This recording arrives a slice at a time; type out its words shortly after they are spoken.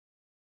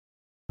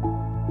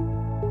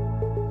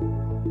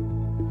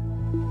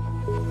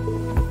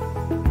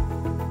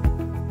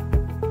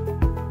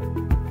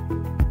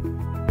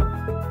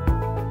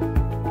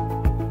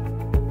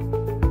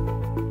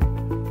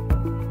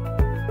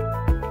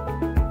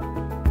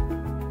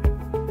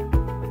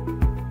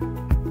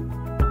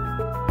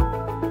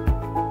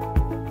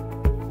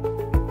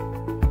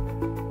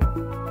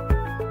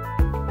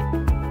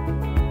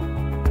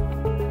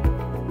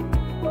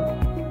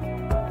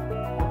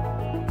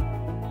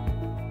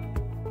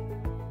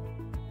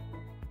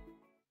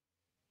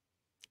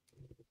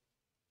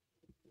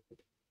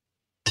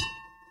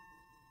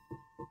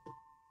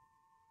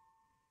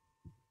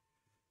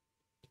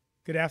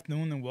Good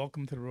afternoon and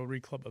welcome to the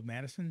Rotary Club of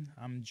Madison.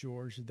 I'm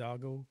George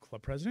Hidalgo,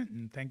 Club President,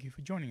 and thank you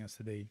for joining us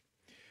today.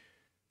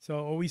 So,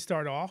 always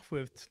start off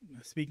with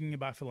speaking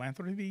about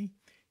philanthropy,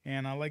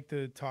 and I like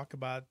to talk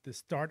about the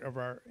start of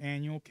our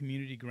annual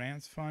Community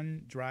Grants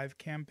Fund Drive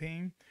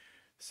campaign.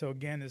 So,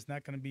 again, it's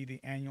not going to be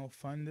the annual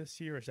fund this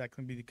year, it's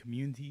actually going to be the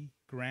Community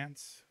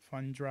Grants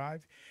Fund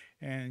Drive.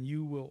 And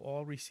you will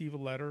all receive a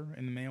letter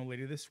in the mail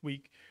later this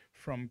week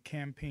from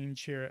Campaign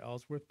Chair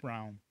Ellsworth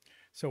Brown.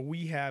 So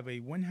we have a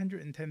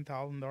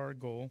 $110,000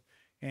 goal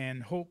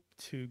and hope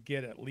to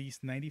get at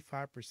least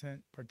 95%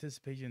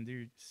 participation in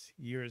this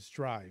year's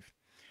drive.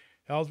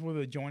 Ellsworth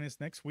will join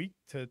us next week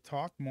to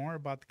talk more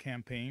about the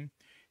campaign.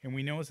 And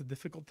we know it's a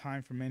difficult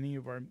time for many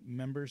of our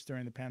members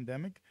during the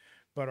pandemic,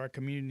 but our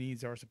community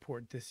needs our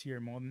support this year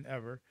more than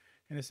ever.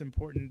 And it's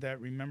important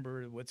that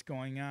remember what's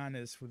going on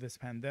is with this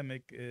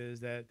pandemic is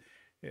that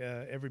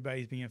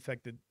everybody's being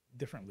affected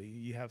differently.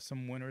 You have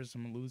some winners,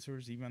 some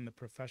losers, even on the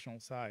professional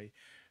side.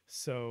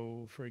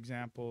 So, for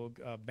example,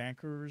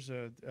 bankers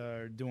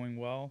are doing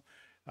well.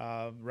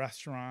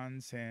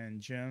 Restaurants and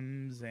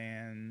gyms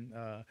and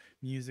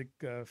music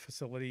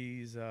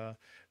facilities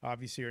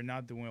obviously are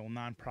not doing well.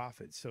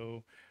 Nonprofits.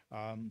 So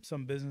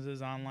some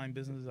businesses, online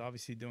businesses,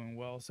 obviously doing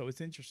well. So it's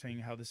interesting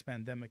how this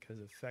pandemic has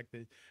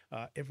affected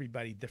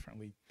everybody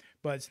differently.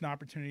 But it's an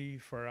opportunity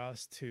for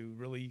us to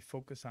really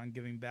focus on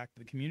giving back to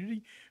the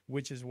community,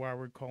 which is why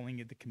we're calling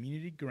it the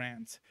Community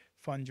Grants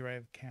Fund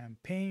Drive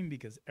campaign,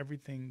 because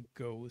everything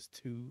goes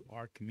to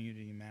our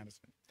community in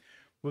Madison.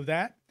 With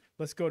that,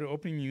 let's go to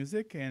opening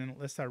music and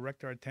let's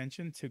direct our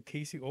attention to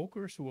Casey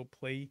Okers, who will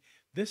play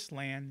This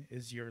Land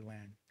Is Your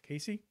Land.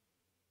 Casey?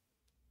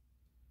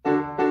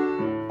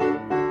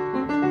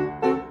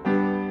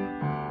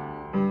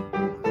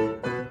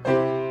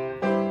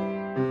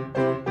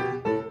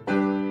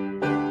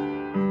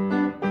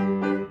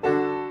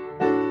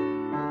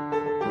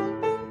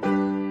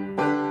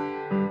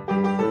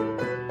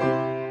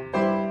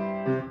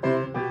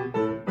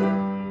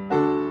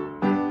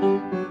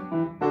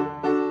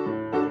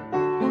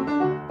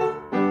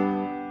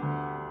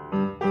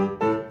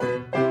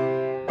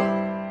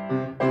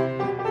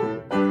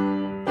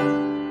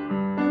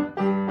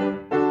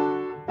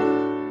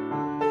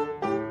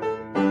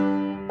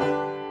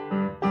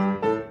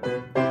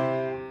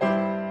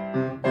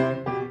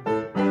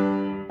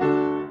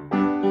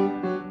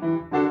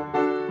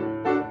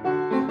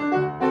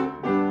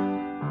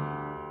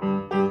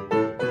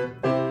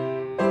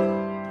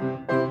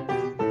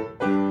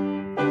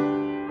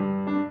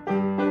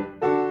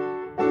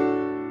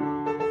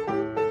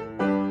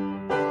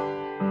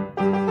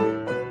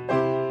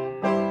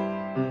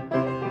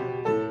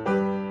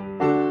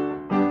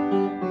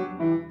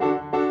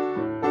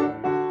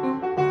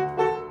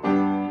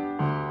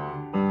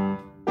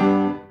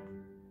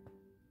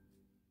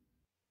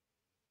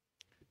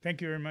 Thank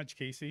you very much,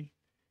 Casey.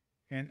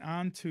 And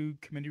on to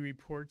committee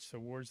reports,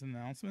 awards, and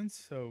announcements.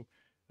 So,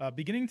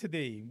 beginning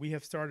today, we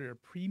have started a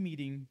pre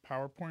meeting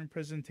PowerPoint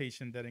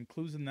presentation that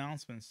includes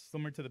announcements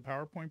similar to the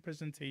PowerPoint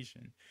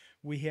presentation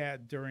we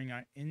had during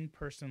our in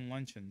person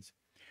luncheons.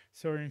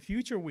 So, in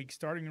future weeks,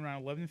 starting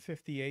around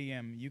 11:50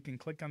 a.m., you can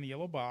click on the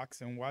yellow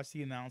box and watch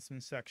the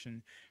announcement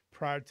section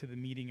prior to the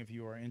meeting if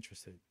you are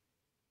interested.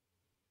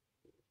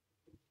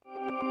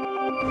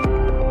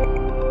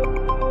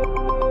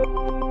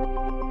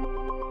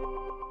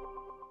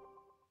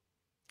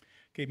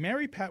 Okay,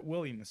 Mary Pat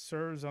Williams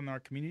serves on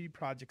our Community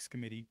Projects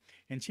Committee,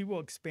 and she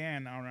will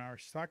expand on our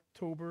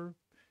Stocktober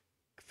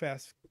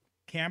Fest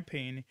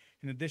campaign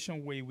in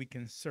additional way we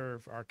can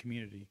serve our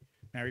community.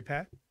 Mary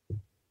Pat?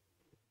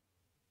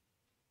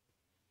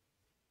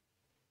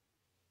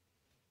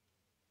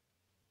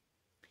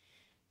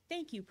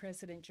 Thank you,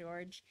 President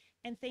George,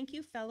 and thank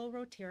you, fellow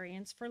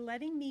Rotarians, for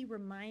letting me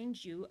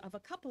remind you of a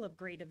couple of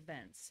great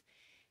events.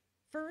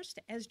 First,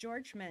 as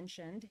George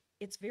mentioned,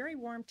 it's very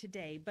warm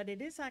today, but it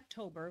is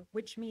October,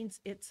 which means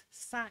it's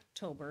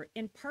Socktober,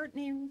 in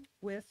partnering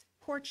with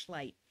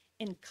Porchlight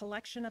in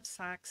collection of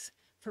socks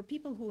for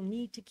people who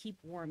need to keep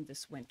warm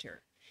this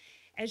winter.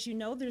 As you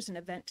know, there's an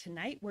event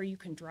tonight where you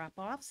can drop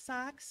off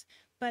socks,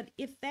 but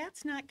if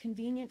that's not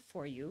convenient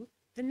for you,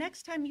 the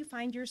next time you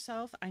find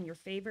yourself on your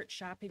favorite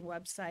shopping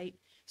website,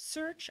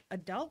 search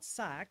adult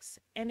socks,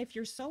 and if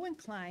you're so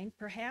inclined,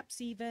 perhaps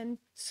even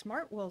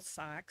smart wool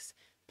socks,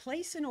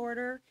 place an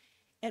order,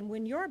 and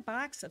when your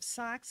box of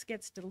socks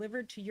gets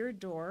delivered to your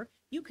door,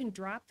 you can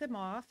drop them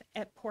off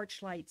at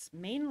Porchlight's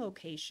main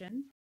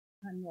location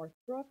on North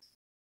Brooks,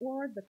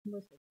 or the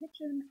Commercial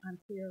Kitchen on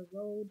Fair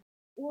Road,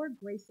 or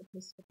Grace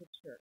Episcopal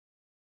Church.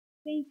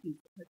 Thank you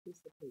for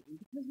participating,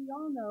 because we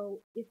all know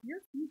if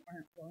your feet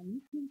aren't warm,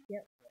 you can't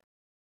get warm.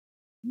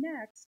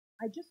 Next,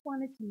 I just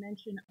wanted to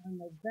mention our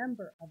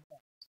November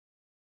event.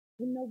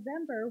 In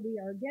November, we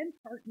are again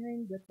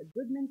partnering with the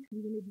Goodman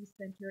Community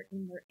Center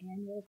in their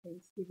annual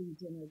Thanksgiving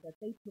dinner that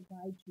they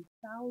provide to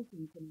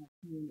thousands in our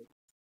community.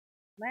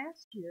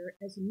 Last year,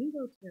 as a new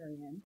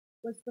Rotarian,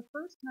 was the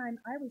first time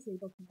I was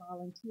able to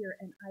volunteer,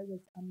 and I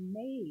was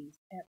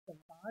amazed at the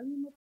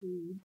volume of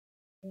food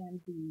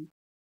and the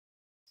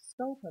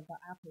scope of the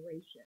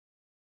operation.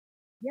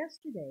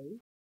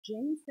 Yesterday,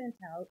 Jane sent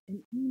out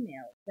an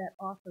email that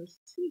offers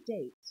 2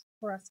 dates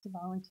for us to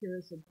volunteer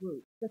as a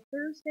group, the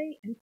Thursday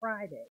and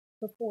Friday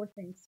before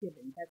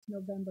Thanksgiving. That's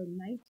November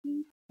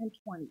 19th and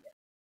 20th.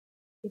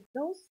 If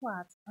those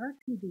slots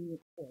aren't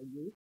convenient for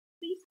you,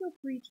 please feel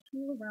free to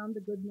tool around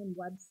the Goodman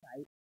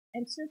website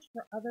and search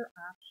for other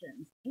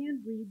options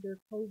and read their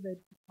COVID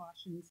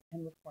precautions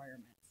and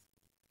requirements.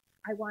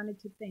 I wanted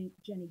to thank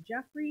Jenny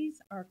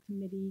Jeffries, our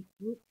committee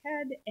group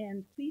head,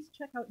 and please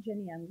check out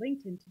Jenny on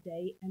LinkedIn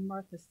today, and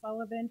Martha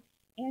Sullivan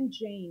and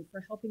Jane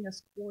for helping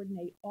us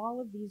coordinate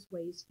all of these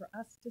ways for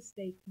us to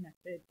stay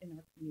connected in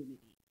our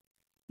community.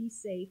 Be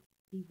safe,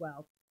 be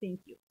well.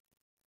 Thank you.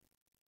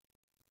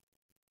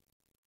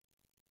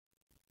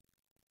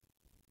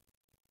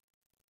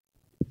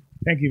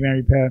 Thank you,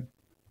 Mary Pat.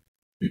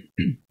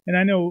 And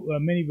I know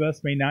many of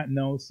us may not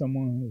know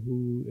someone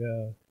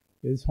who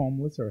is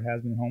homeless or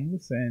has been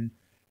homeless. And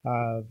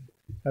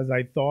as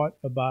I thought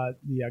about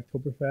the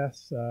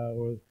Oktoberfest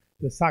or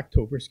the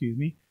Socktober, excuse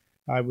me,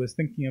 I was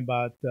thinking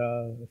about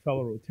a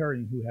fellow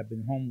Rotarian who had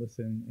been homeless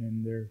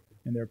in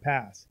their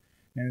past,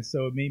 and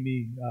so it made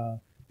me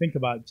think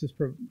about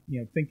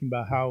thinking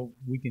about how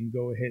we can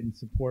go ahead and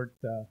support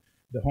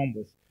the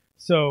homeless.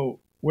 So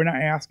we're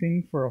not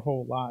asking for a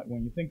whole lot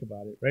when you think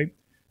about it, right?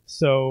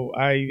 So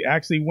I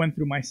actually went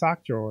through my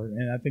sock drawer,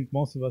 and I think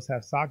most of us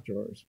have sock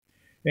drawers.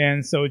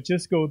 And so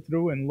just go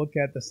through and look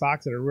at the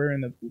socks that are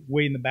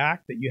way in the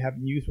back that you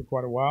haven't used for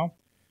quite a while.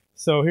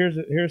 So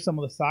here's some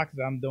of the socks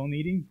that I'm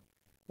donating.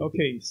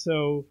 Okay,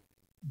 so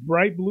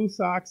bright blue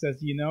socks,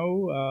 as you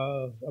know,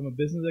 I'm a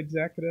business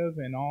executive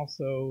and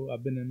also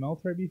I've been in the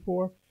military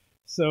before.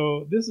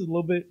 So this is a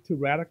little bit too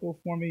radical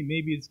for me.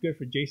 Maybe it's good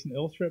for Jason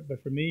Ilstrip,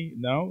 but for me,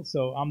 no.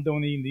 So I'm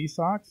donating these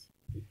socks.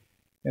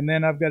 And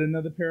then I've got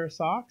another pair of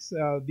socks.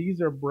 These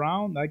are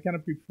brown. I kind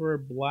of prefer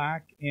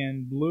black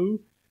and blue,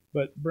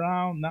 but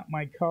brown, not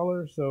my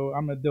color. So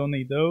I'm going to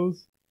donate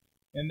those.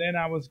 And then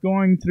I was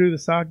going through the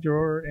sock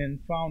drawer and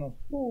found a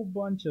whole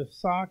bunch of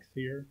socks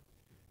here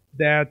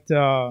that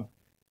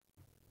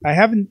I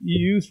haven't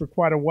used for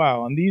quite a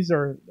while. And these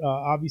are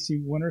obviously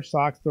winter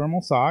socks,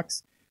 thermal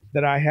socks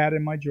that I had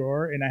in my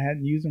drawer, and I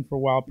hadn't used them for a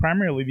while,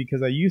 primarily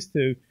because I used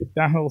to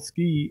downhill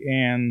ski,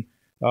 and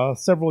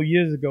several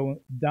years ago,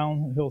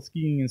 downhill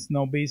skiing in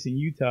Snow Basin,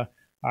 Utah,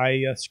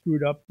 I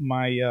screwed up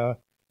my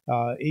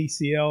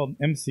ACL,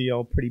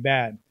 MCL pretty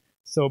bad.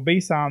 So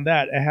based on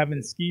that, I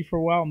haven't skied for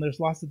a while, and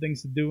there's lots of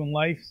things to do in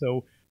life,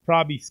 so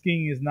probably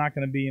skiing is not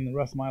going to be in the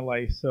rest of my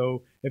life.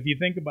 So if you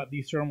think about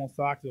these thermal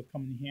socks, they'll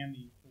come in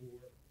handy for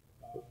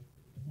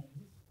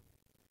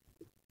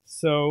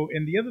So,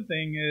 and the other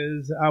thing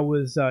is I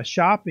was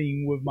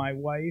shopping with my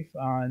wife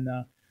on,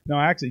 no,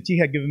 actually, she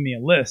had given me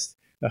a list,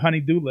 a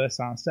honey-do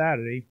list on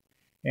Saturday,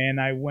 and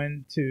I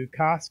went to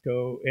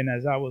Costco, and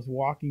as I was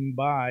walking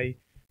by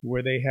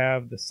where they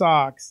have the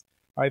socks,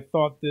 I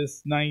thought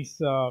this nice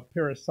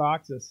pair of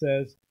socks that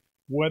says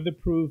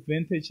weatherproof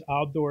vintage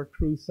outdoor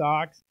crew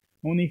socks,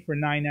 only for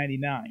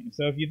 $9.99.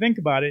 So if you think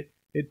about it,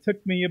 it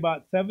took me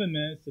about 7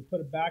 minutes to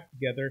put it back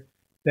together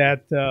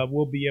that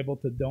we'll be able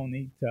to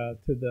donate to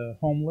the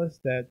homeless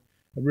that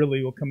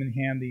really will come in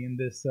handy in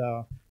this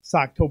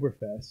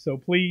Socktoberfest. So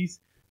please,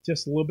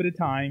 just a little bit of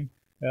time.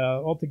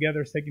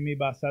 Altogether, it's taking me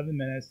about 7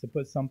 minutes to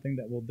put something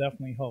that will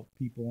definitely help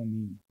people in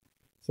need.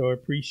 So I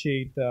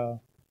appreciate the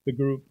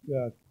group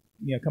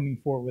coming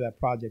forward with that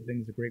project. I think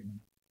it's a great one.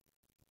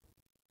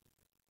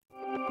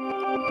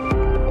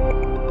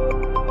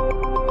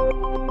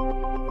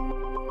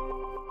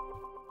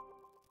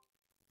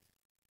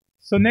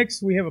 So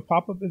next, we have a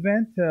pop-up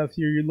event. If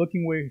you're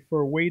looking for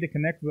a way to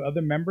connect with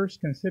other members,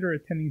 consider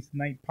attending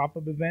tonight's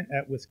pop-up event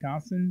at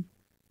Wisconsin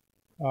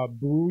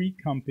Brewery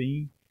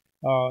Company.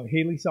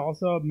 Haley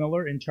Salsa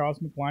Miller and Charles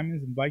McLyman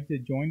is invited to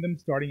join them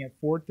starting at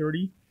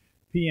 4:30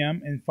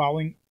 p.m. and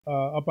following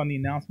up on the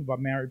announcement by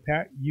Mary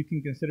Pat, you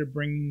can consider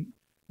bringing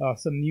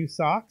some new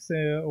socks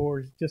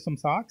or just some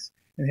socks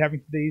and having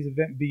today's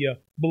event be a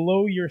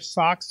blow your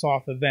socks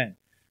off event.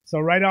 So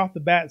right off the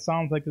bat, it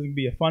sounds like it's going to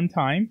be a fun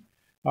time.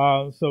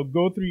 So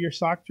go through your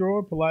sock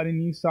drawer, pull out any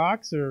new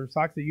socks or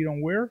socks that you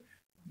don't wear,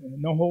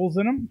 no holes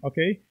in them,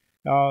 okay?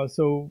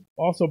 So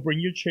also bring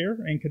your chair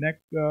and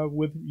connect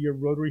with your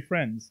Rotary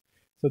friends.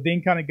 So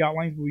Dane County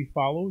guidelines will be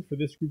followed for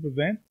this group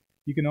event.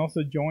 You can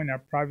also join our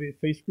private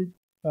Facebook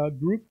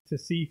group to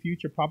see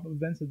future pop-up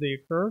events as they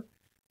occur.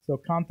 So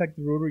contact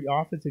the Rotary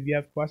office if you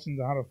have questions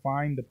on how to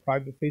find the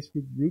private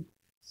Facebook group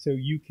so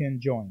you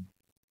can join.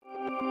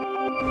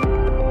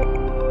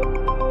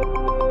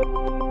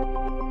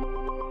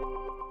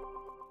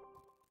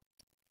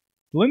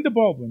 Linda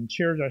Baldwin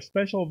chairs our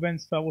Special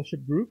Events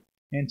Fellowship group,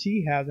 and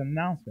she has an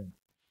announcement.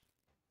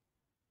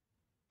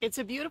 It's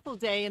a beautiful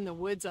day in the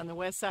woods on the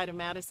west side of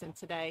Madison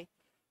today,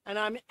 and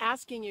I'm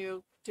asking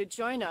you to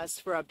join us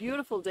for a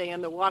beautiful day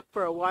on the Walk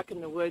for a Walk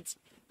in the Woods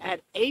at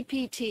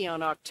APT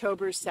on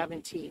October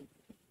 17th.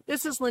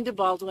 This is Linda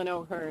Baldwin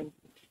O'Hearn.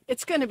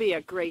 It's going to be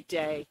a great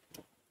day,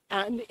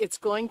 and it's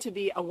going to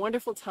be a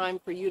wonderful time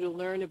for you to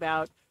learn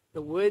about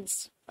the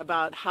woods,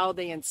 about how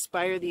they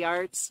inspire the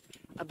arts,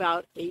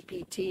 about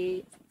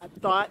APT,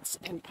 thoughts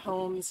and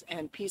poems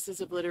and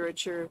pieces of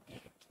literature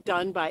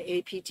done by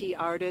APT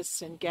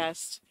artists and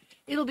guests.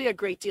 It'll be a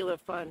great deal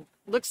of fun.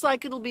 Looks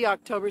like it'll be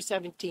October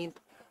 17th.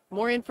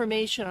 More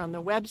information on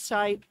the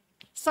website.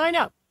 Sign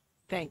up.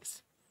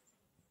 Thanks.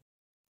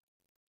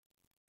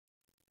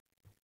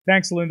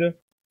 Thanks, Linda.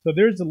 So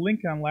there's a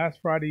link on last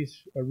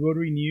Friday's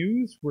Rotary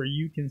News where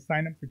you can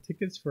sign up for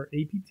tickets for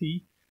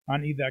APT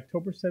on either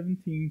October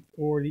 17th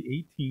or the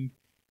 18th,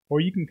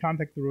 or you can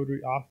contact the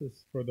Rotary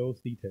office for those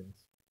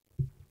details.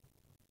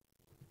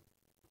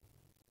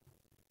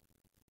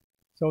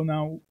 So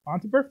now, on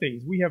to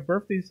birthdays. We have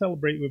birthdays to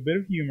celebrate with a bit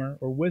of humor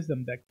or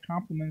wisdom that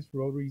complements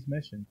Rotary's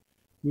mission.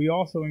 We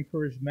also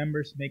encourage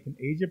members to make an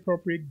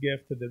age-appropriate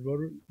gift to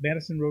the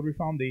Madison Rotary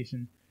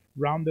Foundation,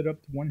 rounded up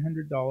to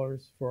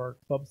 $100 for our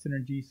Club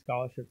Synergy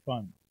Scholarship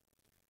Fund.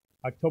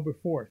 October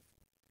 4th,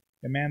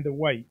 Amanda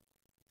White.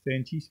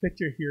 And she's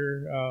picture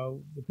here,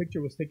 the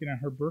picture was taken on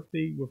her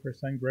birthday with her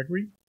son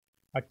Gregory.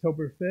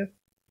 October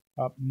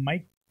 5th,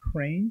 Mike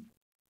Crane.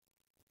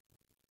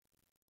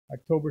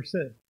 October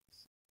 6th,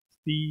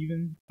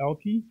 Stephen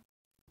Elke.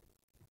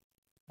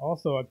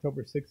 Also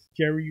October 6th,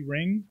 Jerry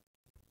Ring.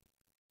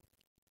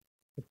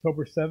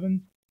 October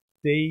 7th,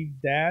 Dave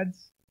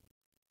Dads.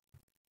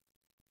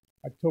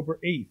 October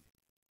 8th,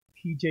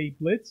 TJ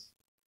Blitz.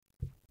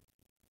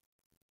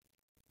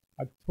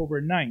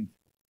 October 9th,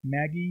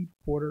 Maggie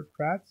Porter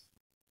Kratz.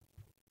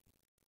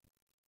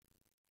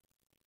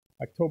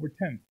 October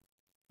 10th,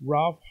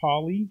 Ralph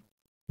Hawley,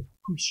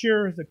 who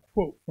shares a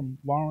quote from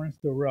Lawrence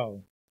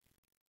Durrell: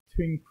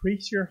 "To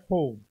increase your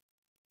hold,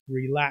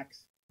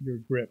 relax your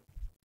grip."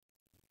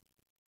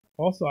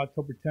 Also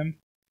October 10th,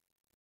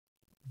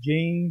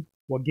 Jane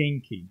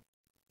Wagenke.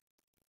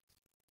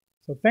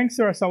 So thanks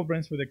to our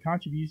celebrants for their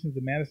contributions to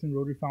the Madison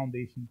Rotary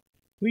Foundation.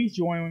 Please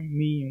join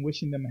me in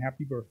wishing them a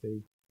happy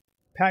birthday.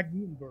 Pat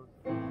Gutenberg.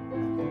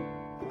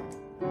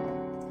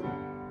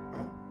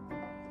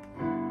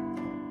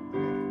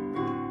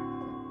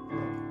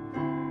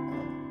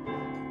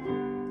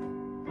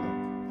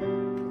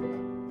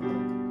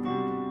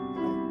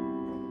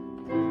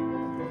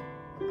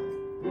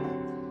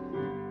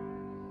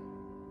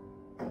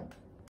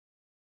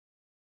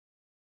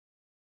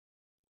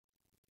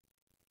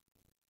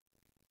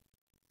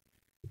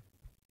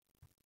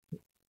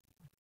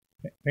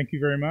 Thank you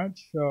very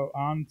much. So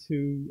on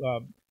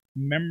to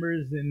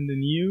members in the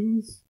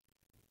news.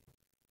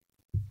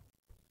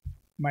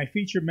 My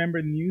featured member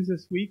in the news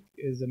this week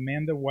is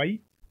Amanda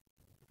White.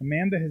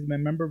 Amanda has been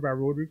a member of our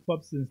Rotary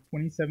Club since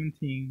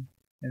 2017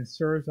 and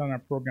serves on our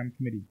program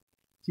committee.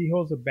 She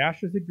holds a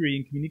bachelor's degree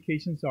in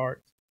communications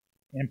arts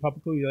and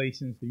public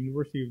relations at the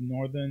University of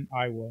Northern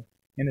Iowa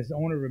and is the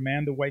owner of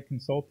Amanda White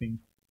Consulting,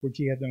 where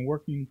she has been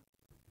working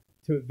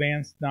to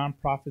advance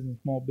nonprofits and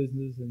small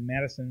businesses in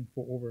Madison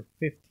for over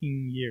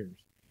 15 years.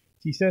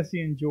 She says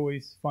she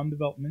enjoys fund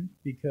development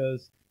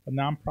because a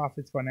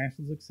nonprofit's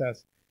financial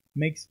success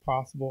makes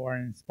possible our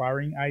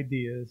inspiring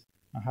ideas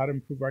on how to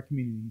improve our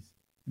communities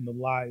and the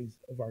lives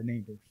of our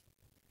neighbors.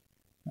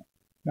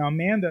 Now,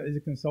 Amanda is a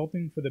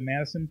consultant for the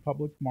Madison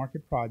Public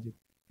Market Project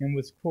and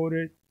was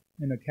quoted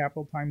in a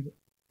Capital Times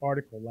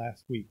article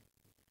last week.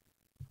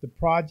 The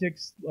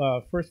project's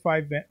first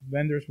 5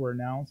 vendors were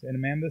announced, and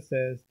Amanda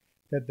says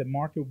that the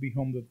market will be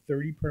home to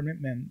 30 permanent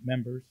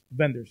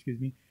vendors,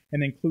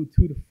 and include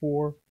 2 to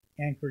 4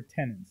 anchor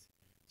tenants.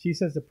 She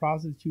says the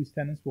process to choose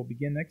tenants will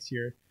begin next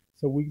year,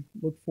 so we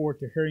look forward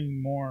to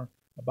hearing more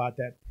about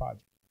that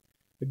project.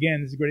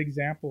 Again, this is a great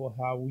example of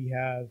how we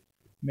have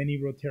many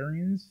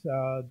Rotarians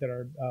that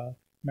are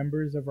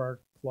members of our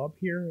club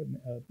here,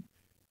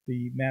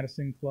 the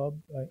Madison Club,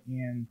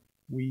 and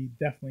we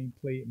definitely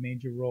play a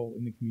major role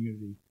in the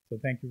community. So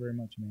thank you very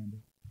much, Amanda.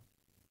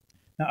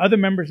 Now, other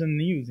members in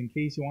the news, in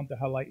case you want to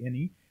highlight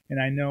any,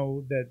 and I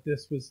know that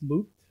this was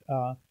looped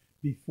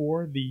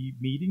before the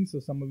meeting, so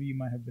some of you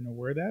might have been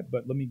aware of that,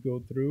 but let me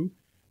go through.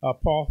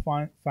 Paul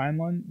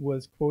Feinlund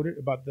was quoted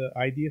about the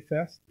Idea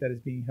Fest that is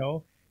being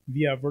held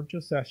via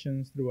virtual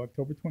sessions through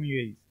October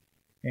 28th,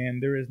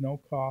 and there is no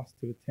cost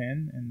to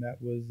attend, and that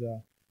was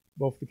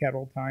both the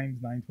Capital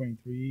Times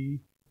 923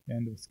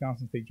 and the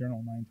Wisconsin State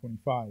Journal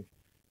 925.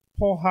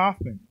 Paul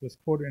Hoffman was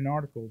quoted in an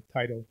article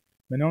titled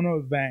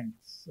Monona Bank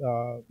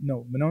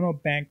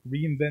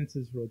reinvents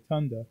its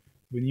rotunda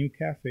with new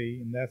cafe,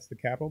 and that's the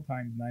Capital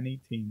Times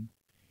 918.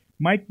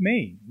 Mike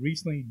May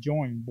recently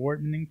joined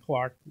Boardman and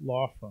Clark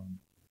Law Firm.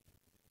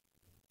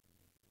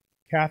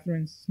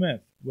 Catherine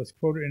Smith was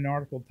quoted in an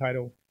article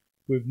titled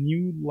With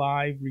New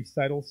Live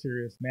Recital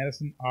Series,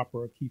 Madison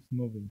Opera Keeps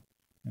Moving,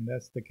 and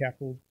that's the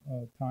Capital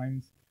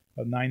Times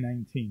of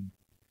 919.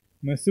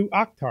 Masoud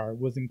Akhtar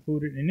was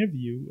included in an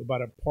interview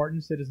about a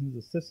Pardoned Citizens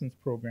Assistance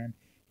Program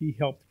he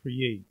helped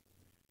create,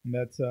 and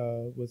that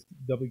was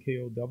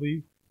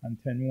WKOW on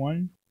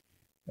 10-1.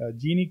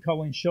 Jeannie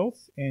Cullen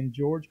Schultz and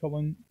George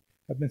Cullen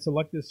have been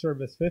selected to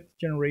serve as 5th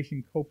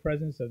generation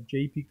co-presidents of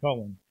J.P.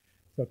 Cullen.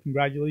 So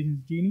congratulations,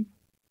 Jeannie.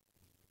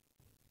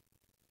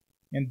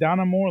 And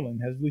Donna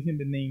Moreland has recently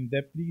been named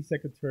Deputy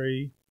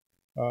Secretary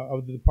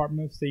of the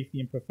Department of Safety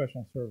and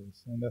Professional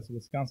Service, and that's the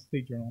Wisconsin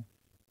State Journal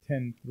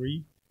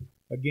 10-3.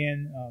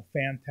 Again,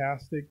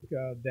 fantastic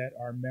that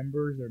our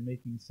members are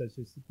making such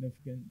a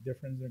significant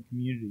difference in the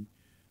community.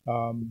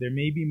 There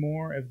may be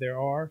more. If there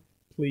are,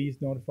 please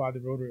notify the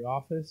Rotary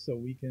office so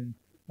we can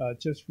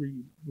just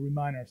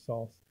remind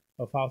ourselves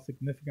of how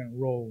significant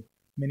role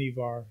many of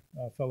our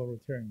fellow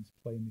Rotarians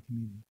play in the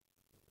community.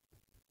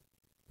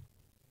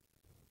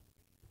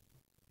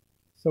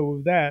 So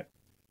with that,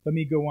 let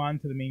me go on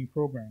to the main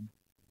program.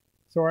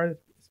 So our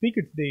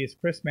speaker today is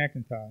Chris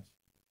McIntosh,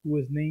 who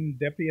was named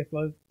Deputy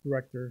Athletic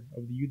Director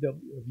of the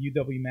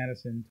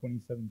UW-Madison in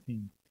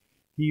 2017.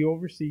 He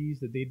oversees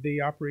the day-to-day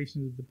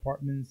operations of the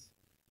department's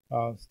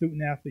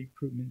student-athlete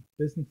recruitment,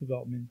 business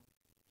development,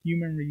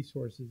 human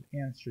resources,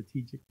 and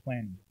strategic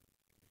planning.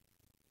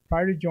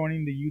 Prior to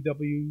joining the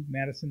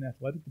UW-Madison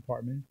Athletic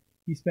Department,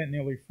 he spent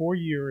nearly 4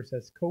 years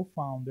as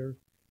co-founder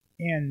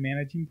and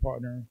managing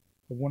partner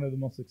of one of the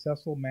most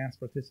successful mass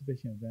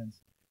participation events,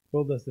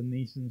 billed as the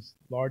nation's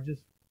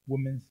largest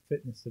women's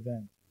fitness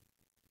event.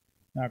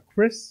 Now,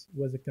 Chris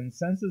was a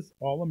consensus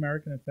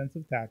All-American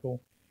offensive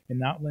tackle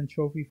and Outland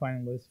Trophy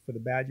finalist for the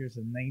Badgers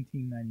in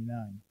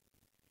 1999.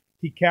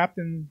 He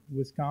captained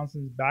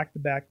Wisconsin's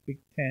back-to-back Big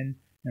Ten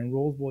and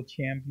Rose Bowl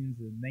champions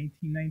in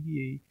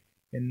 1998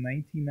 and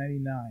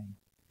 1999,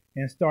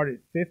 and started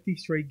 50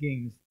 straight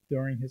games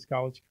during his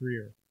college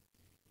career.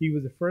 He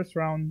was the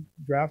first-round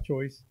draft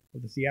choice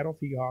of the Seattle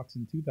Seahawks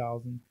in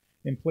 2000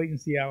 and played in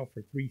Seattle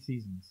for 3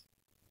 seasons.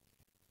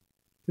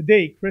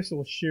 Today, Chris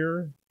will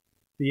share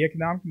the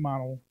economic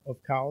model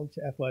of college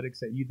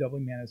athletics at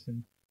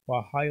UW-Madison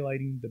while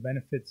highlighting the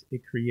benefits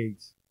it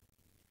creates.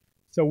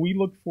 So we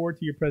look forward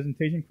to your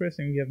presentation, Chris,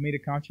 and we have made a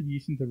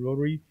contribution to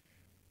Rotary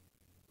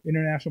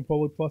International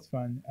Polo Plus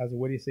Fund as a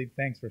way to say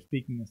thanks for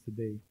speaking to us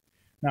today.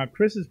 Now,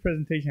 Chris's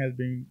presentation has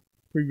been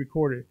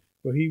pre-recorded,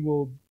 but he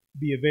will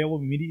be available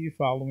immediately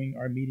following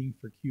our meeting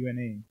for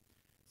Q&A.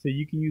 So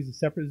you can use a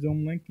separate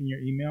Zoom link in your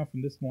email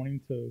from this morning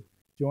to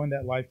join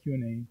that live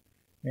Q&A,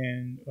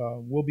 and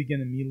we'll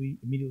begin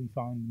immediately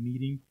following the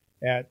meeting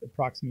at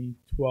approximately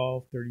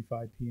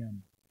 12:35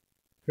 p.m.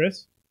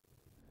 Chris?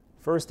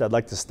 First, I'd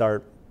like to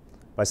start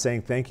by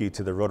saying thank you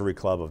to the Rotary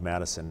Club of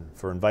Madison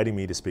for inviting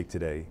me to speak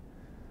today,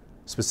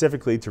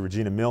 specifically to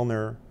Regina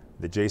Milner,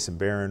 the Jason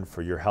Barron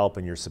for your help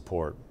and your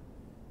support.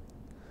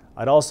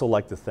 I'd also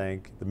like to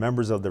thank the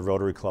members of the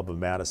Rotary Club of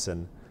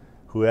Madison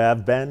who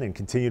have been and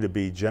continue to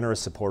be generous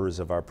supporters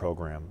of our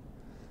program.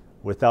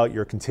 Without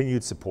your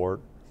continued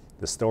support,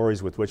 the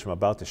stories with which I'm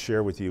about to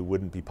share with you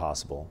wouldn't be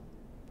possible.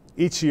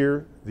 Each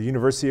year, the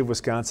University of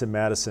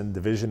Wisconsin-Madison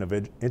Division of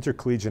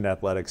Intercollegiate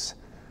Athletics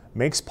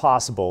makes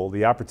possible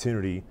the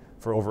opportunity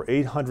for over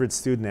 800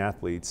 student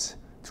athletes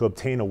to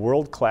obtain a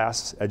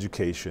world-class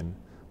education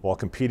while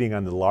competing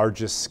on the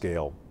largest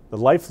scale. The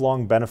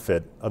lifelong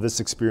benefit of this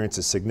experience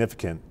is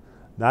significant,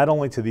 not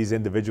only to these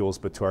individuals,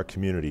 but to our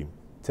community.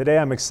 Today,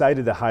 I'm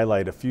excited to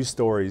highlight a few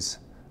stories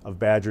of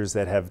Badgers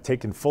that have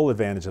taken full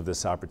advantage of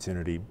this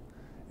opportunity,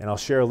 and I'll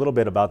share a little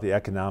bit about the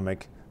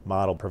economic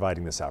model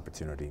providing this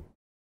opportunity.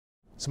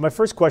 So my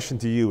first question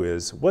to you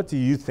is, what do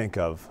you think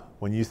of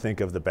when you think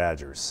of the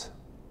Badgers?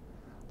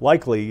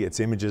 Likely,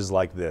 it's images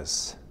like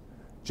this: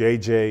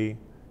 JJ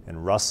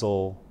and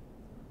Russell,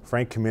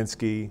 Frank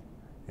Kaminsky,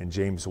 and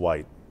James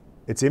White.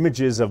 It's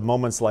images of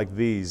moments like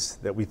these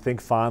that we think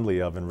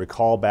fondly of and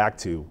recall back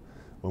to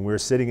when we were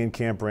sitting in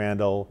Camp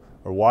Randall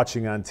or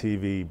watching on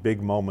TV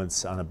big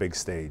moments on a big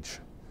stage.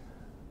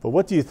 But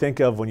what do you think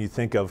of when you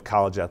think of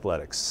college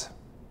athletics?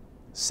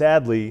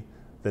 Sadly,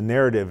 the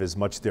narrative is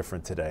much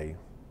different today.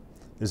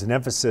 There's an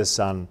emphasis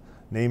on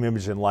name,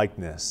 image, and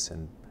likeness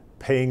and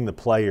paying the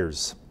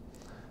players,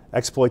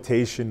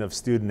 exploitation of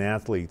student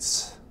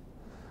athletes,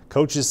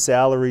 coaches'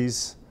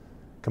 salaries,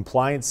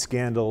 compliance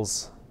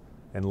scandals,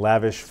 and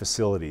lavish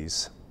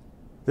facilities.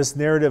 This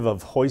narrative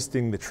of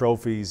hoisting the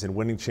trophies and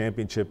winning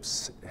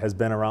championships has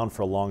been around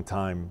for a long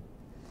time,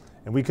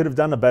 and we could have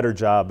done a better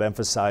job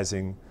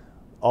emphasizing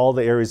all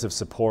the areas of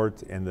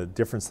support and the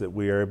difference that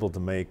we are able to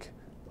make.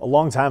 A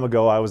long time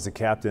ago, I was the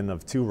captain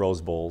of 2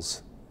 Rose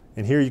Bowls,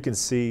 and here you can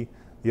see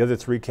the other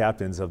 3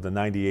 captains of the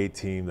 98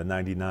 team, the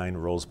 99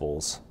 Rose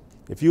Bowls.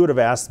 If you would have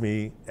asked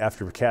me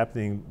after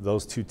captaining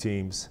those 2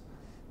 teams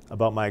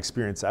about my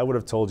experience, I would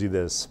have told you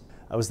this: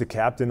 I was the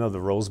captain of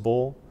the Rose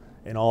Bowl,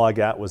 and all I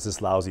got was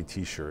this lousy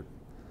t-shirt.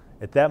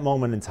 At that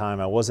moment in time,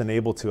 I wasn't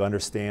able to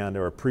understand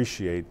or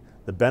appreciate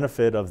the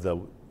benefit of the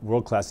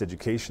world-class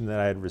education that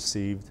I had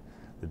received,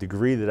 the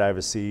degree that I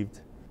received.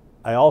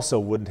 I also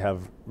wouldn't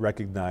have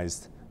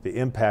recognized the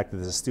impact that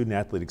the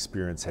student-athlete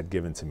experience had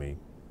given to me.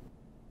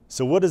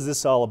 So what is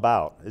this all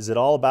about? Is it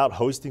all about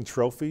hoisting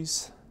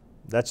trophies?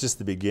 That's just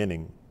the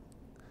beginning.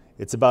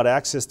 It's about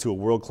access to a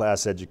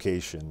world-class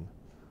education,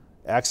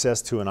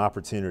 access to an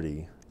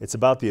opportunity. It's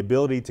about the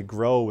ability to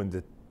grow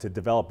and to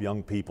develop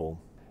young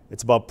people.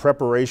 It's about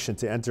preparation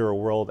to enter a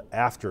world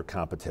after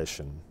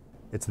competition.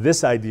 It's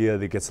this idea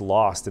that gets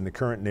lost in the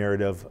current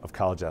narrative of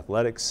college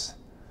athletics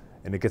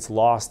and it gets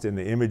lost in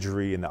the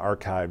imagery and the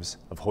archives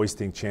of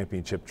hoisting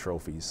championship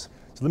trophies.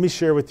 So let me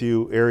share with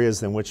you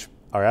areas in which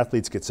our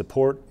athletes get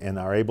support and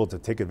are able to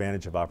take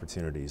advantage of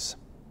opportunities.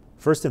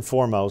 First and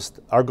foremost,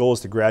 our goal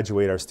is to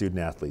graduate our student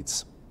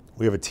athletes.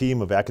 We have a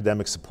team of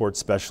academic support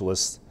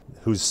specialists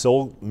whose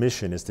sole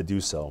mission is to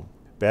do so.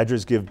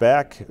 Badgers Give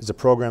Back is a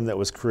program that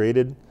was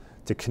created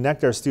to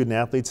connect our student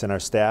athletes and our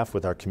staff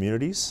with our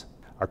communities.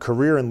 Our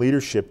career and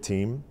leadership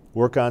team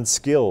work on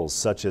skills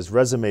such as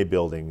resume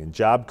building and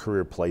job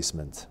career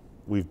placement.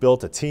 We've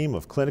built a team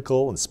of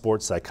clinical and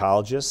sports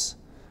psychologists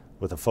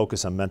with a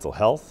focus on mental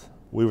health.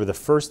 We were the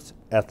first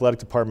athletic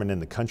department in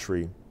the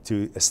country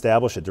to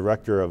establish a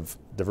director of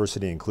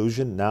diversity and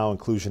inclusion, now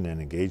inclusion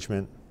and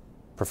engagement.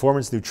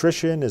 Performance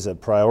nutrition is a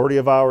priority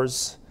of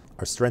ours.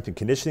 Our strength and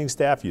conditioning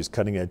staff use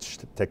cutting-edge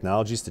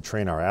technologies to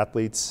train our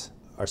athletes.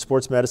 Our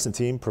sports medicine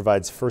team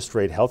provides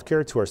first-rate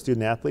healthcare to our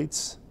student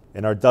athletes.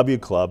 And our W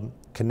Club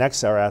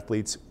connects our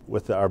athletes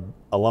with our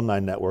alumni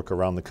network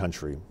around the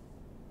country.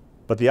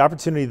 But the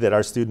opportunity that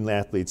our student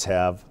athletes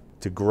have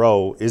to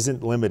grow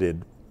isn't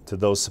limited to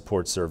those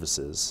support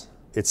services.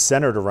 It's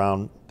centered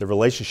around the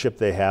relationship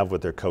they have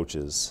with their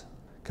coaches.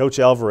 Coach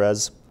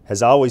Alvarez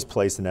has always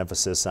placed an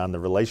emphasis on the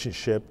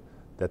relationship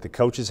that the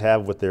coaches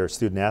have with their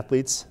student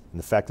athletes and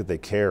the fact that they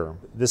care.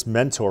 This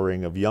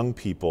mentoring of young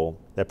people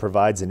that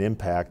provides an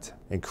impact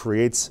and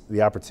creates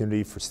the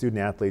opportunity for student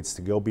athletes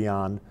to go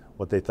beyond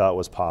what they thought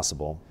was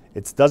possible.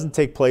 It doesn't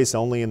take place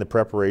only in the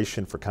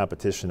preparation for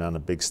competition on a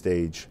big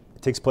stage.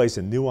 It takes place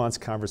in nuanced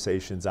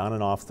conversations on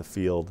and off the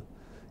field,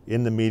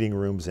 in the meeting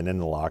rooms and in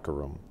the locker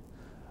room.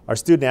 Our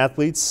student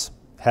athletes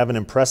have an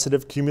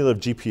impressive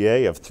cumulative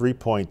GPA of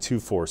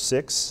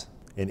 3.246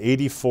 in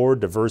 84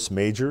 diverse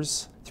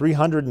majors.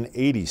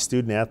 380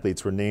 student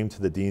athletes were named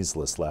to the Dean's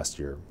List last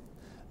year.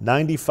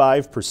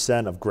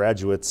 95% of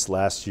graduates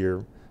last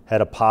year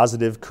had a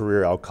positive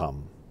career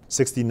outcome.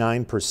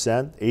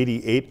 69%,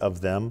 88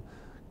 of them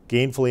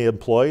gainfully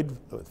employed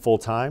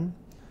full-time.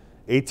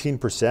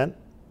 18%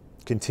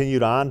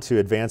 continued on to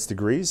advanced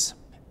degrees,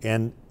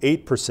 and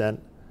 8%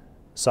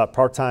 sought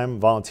part-time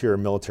volunteer or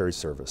military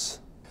service.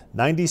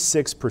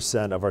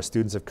 96% of our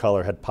students of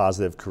color had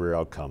positive career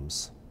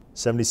outcomes.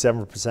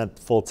 77%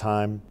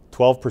 full-time,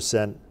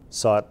 12%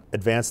 sought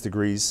advanced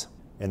degrees,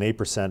 and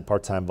 8%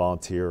 part-time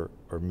volunteer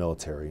or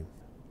military.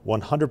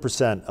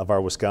 100% of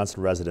our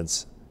Wisconsin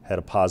residents had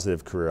a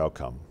positive career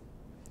outcome.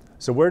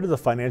 So where do the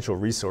financial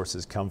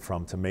resources come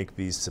from to make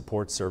these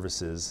support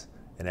services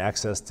and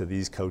access to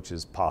these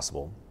coaches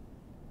possible?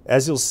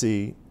 As you'll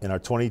see in our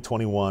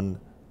 2021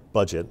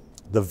 budget,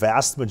 the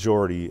vast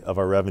majority of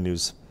our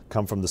revenues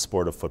come from the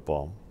sport of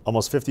football.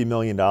 Almost $50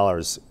 million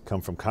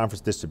come from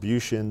conference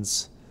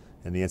distributions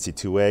in the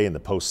NC2A and the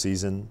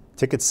postseason.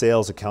 Ticket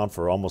sales account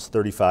for almost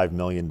 $35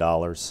 million.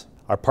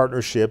 Our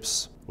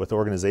partnerships with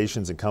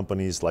organizations and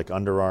companies like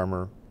Under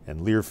Armour and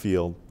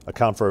Learfield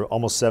account for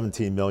almost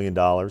 $17 million.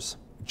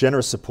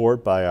 Generous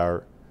support by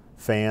our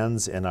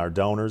fans and our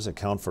donors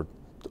account for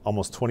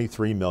almost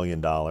 $23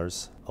 million.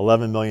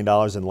 $11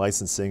 million in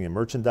licensing and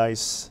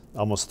merchandise,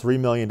 almost $3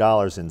 million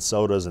in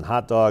sodas and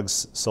hot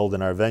dogs sold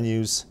in our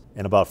venues,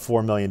 and about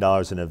 $4 million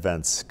in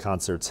events,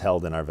 concerts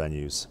held in our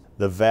venues.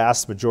 The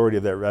vast majority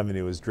of that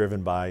revenue is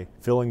driven by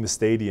filling the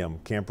stadium,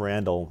 Camp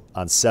Randall,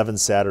 on 7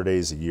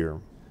 Saturdays a year.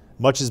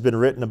 Much has been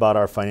written about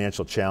our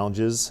financial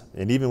challenges,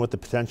 and even with the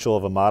potential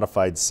of a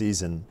modified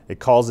season, it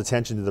calls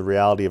attention to the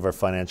reality of our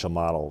financial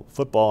model.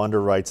 Football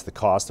underwrites the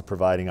cost of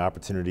providing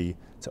opportunity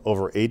to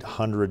over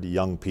 800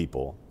 young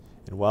people.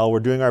 And while we're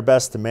doing our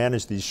best to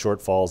manage these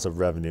shortfalls of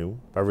revenue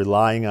by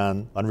relying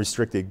on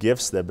unrestricted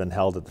gifts that have been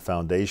held at the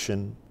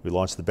foundation, we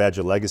launched the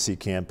Badger Legacy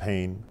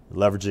campaign,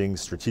 leveraging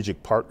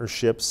strategic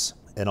partnerships,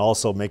 and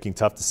also making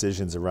tough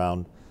decisions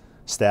around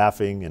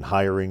staffing and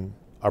hiring.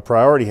 Our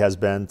priority has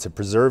been to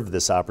preserve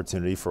this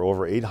opportunity for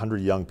over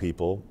 800 young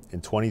people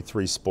in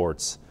 23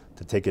 sports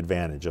to take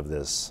advantage of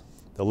this.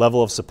 The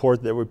level of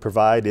support that we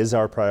provide is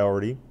our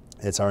priority.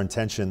 It's our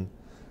intention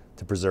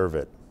to preserve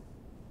it.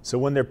 So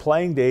when their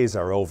playing days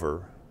are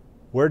over,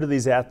 where do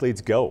these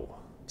athletes go?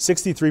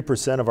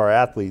 63% of our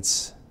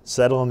athletes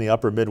settle in the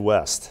upper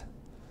Midwest.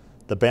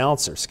 The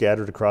balance are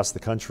scattered across the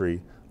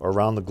country or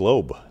around the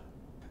globe.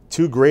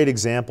 Two great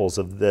examples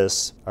of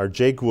this are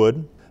Jake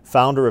Wood,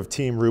 founder of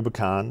Team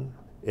Rubicon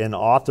and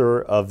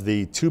author of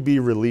the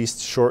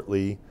to-be-released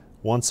shortly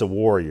Once a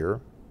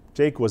Warrior.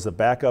 Jake was the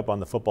backup on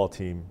the football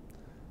team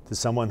to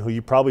someone who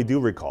you probably do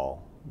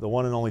recall, the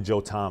one and only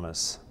Joe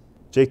Thomas.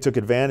 Jake took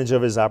advantage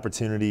of his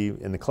opportunity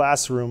in the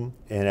classroom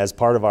and as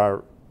part of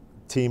our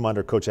team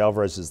under Coach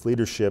Alvarez's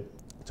leadership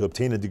to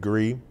obtain a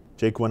degree.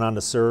 Jake went on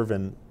to serve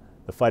in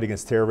the fight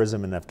against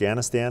terrorism in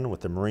Afghanistan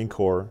with the Marine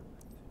Corps.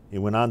 He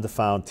went on to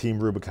found Team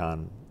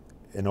Rubicon,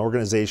 an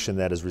organization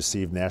that has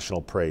received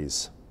national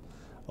praise.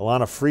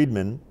 Alana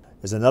Friedman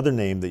is another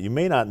name that you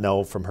may not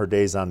know from her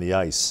days on the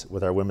ice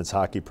with our women's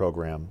hockey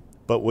program.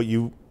 But what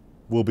you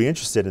will be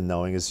interested in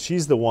knowing is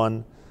she's the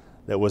one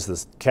that was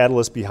the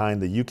catalyst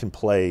behind the You Can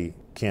Play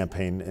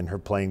campaign in her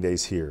playing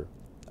days here.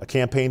 A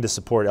campaign to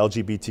support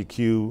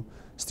LGBTQ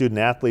student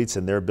athletes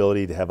and their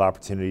ability to have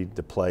opportunity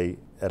to play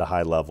at a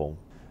high level.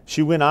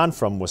 She went on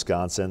from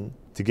Wisconsin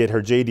to get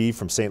her JD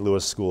from St.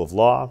 Louis School of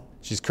Law.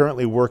 She's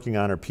currently working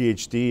on her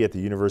PhD at the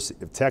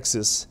University of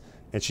Texas,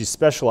 and she's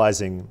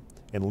specializing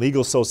in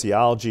legal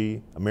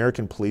sociology,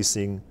 American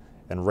policing,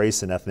 and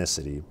race and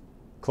ethnicity.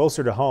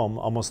 Closer to home,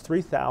 almost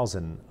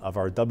 3,000 of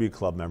our W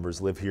Club members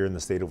live here in the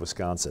state of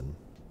Wisconsin.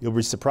 You'll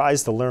be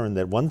surprised to learn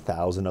that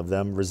 1,000 of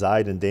them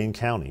reside in Dane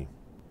County.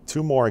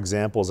 Two more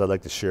examples I'd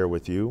like to share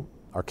with you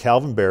are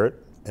Calvin Barrett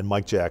and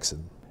Mike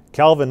Jackson.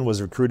 Calvin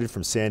was recruited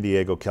from San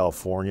Diego,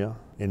 California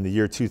in the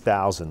year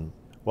 2000.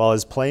 While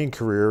his playing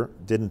career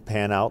didn't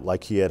pan out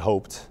like he had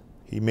hoped,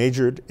 he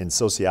majored in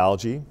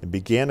sociology and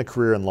began a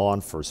career in law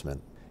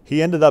enforcement.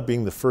 He ended up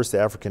being the first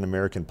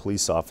African-American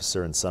police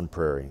officer in Sun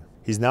Prairie.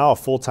 He's now a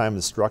full-time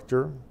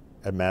instructor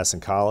at Madison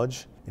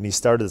College, and he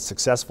started a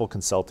successful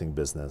consulting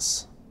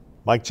business.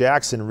 Mike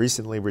Jackson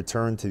recently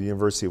returned to the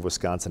University of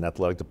Wisconsin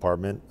Athletic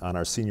Department on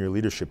our senior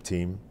leadership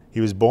team.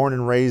 He was born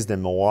and raised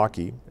in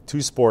Milwaukee, a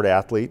two-sport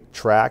athlete,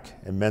 track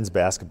and men's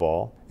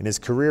basketball, and his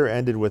career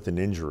ended with an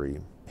injury.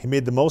 He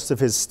made the most of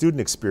his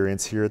student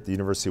experience here at the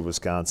University of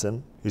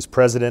Wisconsin. He was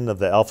president of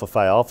the Alpha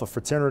Phi Alpha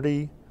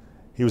fraternity.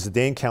 He was the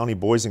Dane County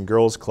Boys and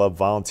Girls Club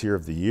Volunteer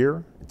of the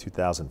Year in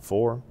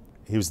 2004.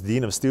 He was the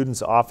Dean of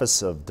Students'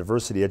 Office of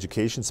Diversity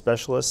Education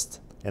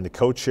Specialist and the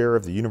co-chair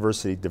of the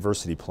University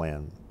Diversity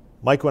Plan.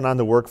 Mike went on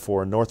to work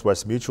for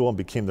Northwest Mutual and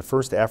became the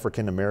first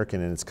African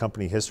American in its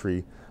company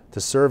history to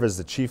serve as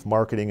the Chief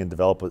Marketing and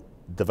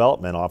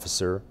Development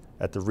Officer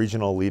at the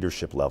regional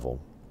leadership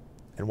level.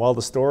 And while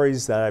the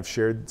stories that I've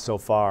shared so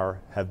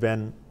far have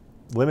been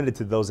limited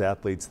to those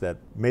athletes that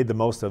made the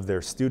most of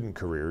their student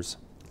careers,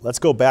 let's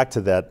go back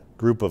to that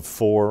group of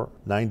 4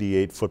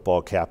 98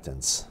 football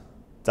captains.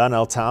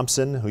 Donnell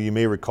Thompson, who you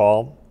may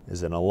recall,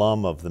 is an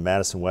alum of the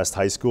Madison West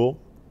High School.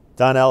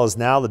 Donnell is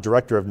now the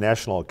Director of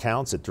National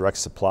Accounts at Direct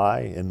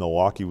Supply in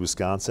Milwaukee,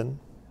 Wisconsin.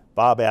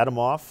 Bob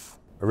Adamoff,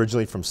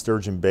 originally from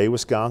Sturgeon Bay,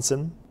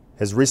 Wisconsin,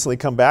 has recently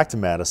come back to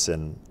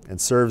Madison and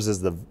serves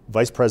as the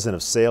Vice President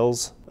of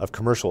Sales of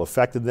Commercial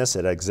Effectiveness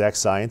at Exact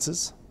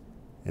Sciences.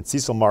 And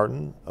Cecil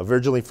Martin,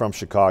 originally from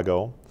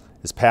Chicago,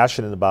 is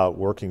passionate about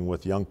working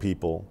with young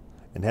people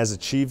and has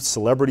achieved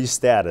celebrity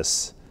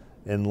status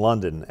in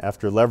London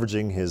after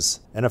leveraging his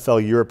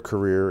NFL Europe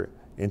career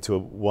into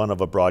one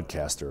of a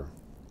broadcaster.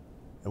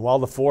 And while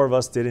the 4 of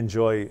us did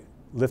enjoy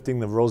lifting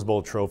the Rose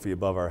Bowl trophy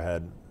above our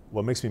head,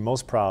 what makes me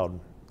most proud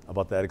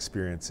about that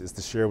experience is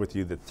to share with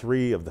you that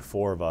 3 of the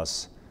 4 of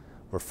us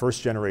were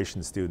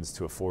first-generation students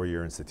to a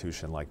 4-year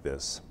institution like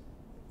this.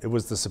 It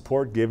was the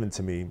support given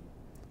to me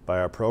by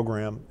our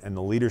program and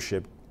the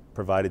leadership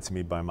provided to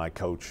me by my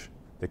coach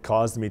that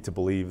caused me to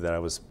believe that I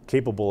was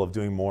capable of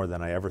doing more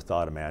than I ever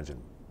thought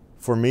imagined.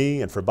 For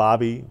me and for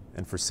Bobby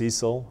and for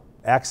Cecil,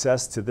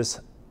 access to this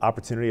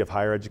opportunity of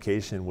higher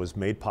education was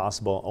made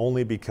possible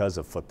only because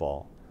of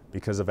football,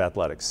 because of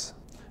athletics.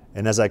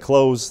 And as I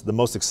close, the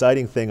most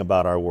exciting thing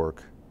about our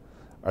work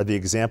are the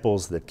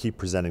examples that keep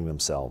presenting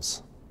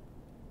themselves.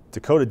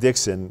 Dakota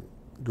Dixon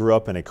grew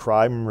up in a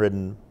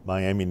crime-ridden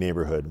Miami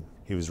neighborhood.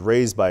 He was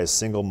raised by a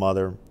single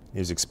mother. He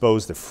was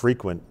exposed to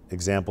frequent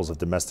examples of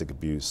domestic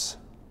abuse.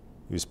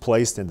 He was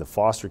placed into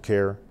foster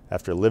care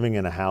after living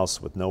in a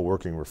house with no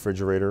working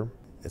refrigerator.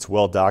 It's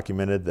well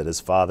documented that his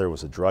father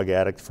was a drug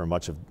addict for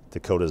much of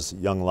Dakota's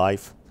young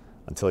life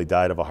until he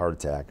died of a heart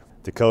attack.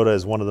 Dakota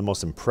is one of the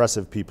most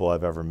impressive people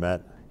I've ever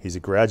met. He's a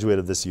graduate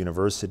of this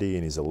university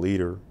and he's a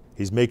leader.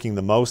 He's making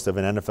the most of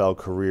an NFL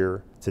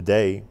career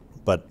today,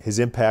 but his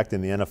impact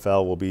in the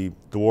NFL will be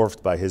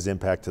dwarfed by his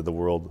impact to the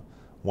world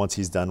once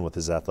he's done with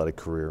his athletic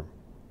career.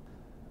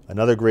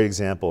 Another great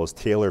example is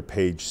Taylor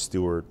Paige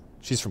Stewart.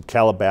 She's from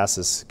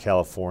Calabasas,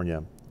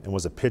 California, and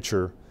was a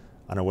pitcher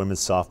on our women's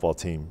softball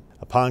team.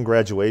 Upon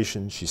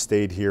graduation, she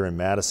stayed here in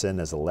Madison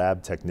as a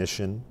lab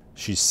technician.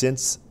 She's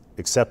since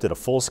accepted a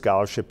full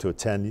scholarship to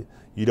attend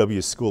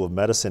UW School of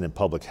Medicine and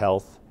Public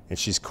Health, and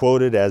she's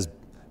quoted as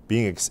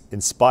being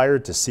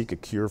inspired to seek a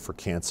cure for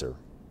cancer.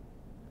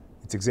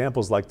 It's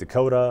examples like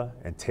Dakota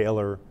and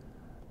Taylor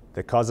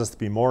that cause us to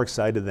be more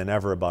excited than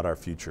ever about our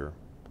future.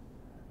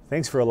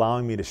 Thanks for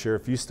allowing me to share a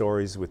few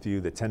stories with you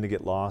that tend to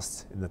get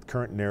lost in the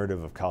current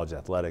narrative of college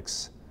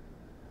athletics,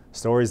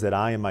 stories that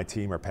I and my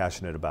team are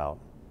passionate about.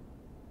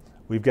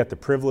 We've got the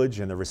privilege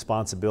and the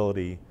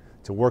responsibility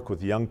to work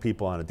with young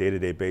people on a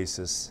day-to-day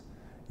basis,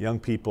 young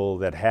people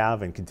that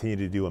have and continue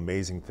to do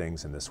amazing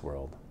things in this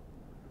world.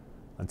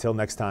 Until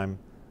next time,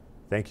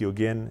 thank you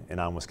again,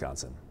 and on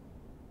Wisconsin.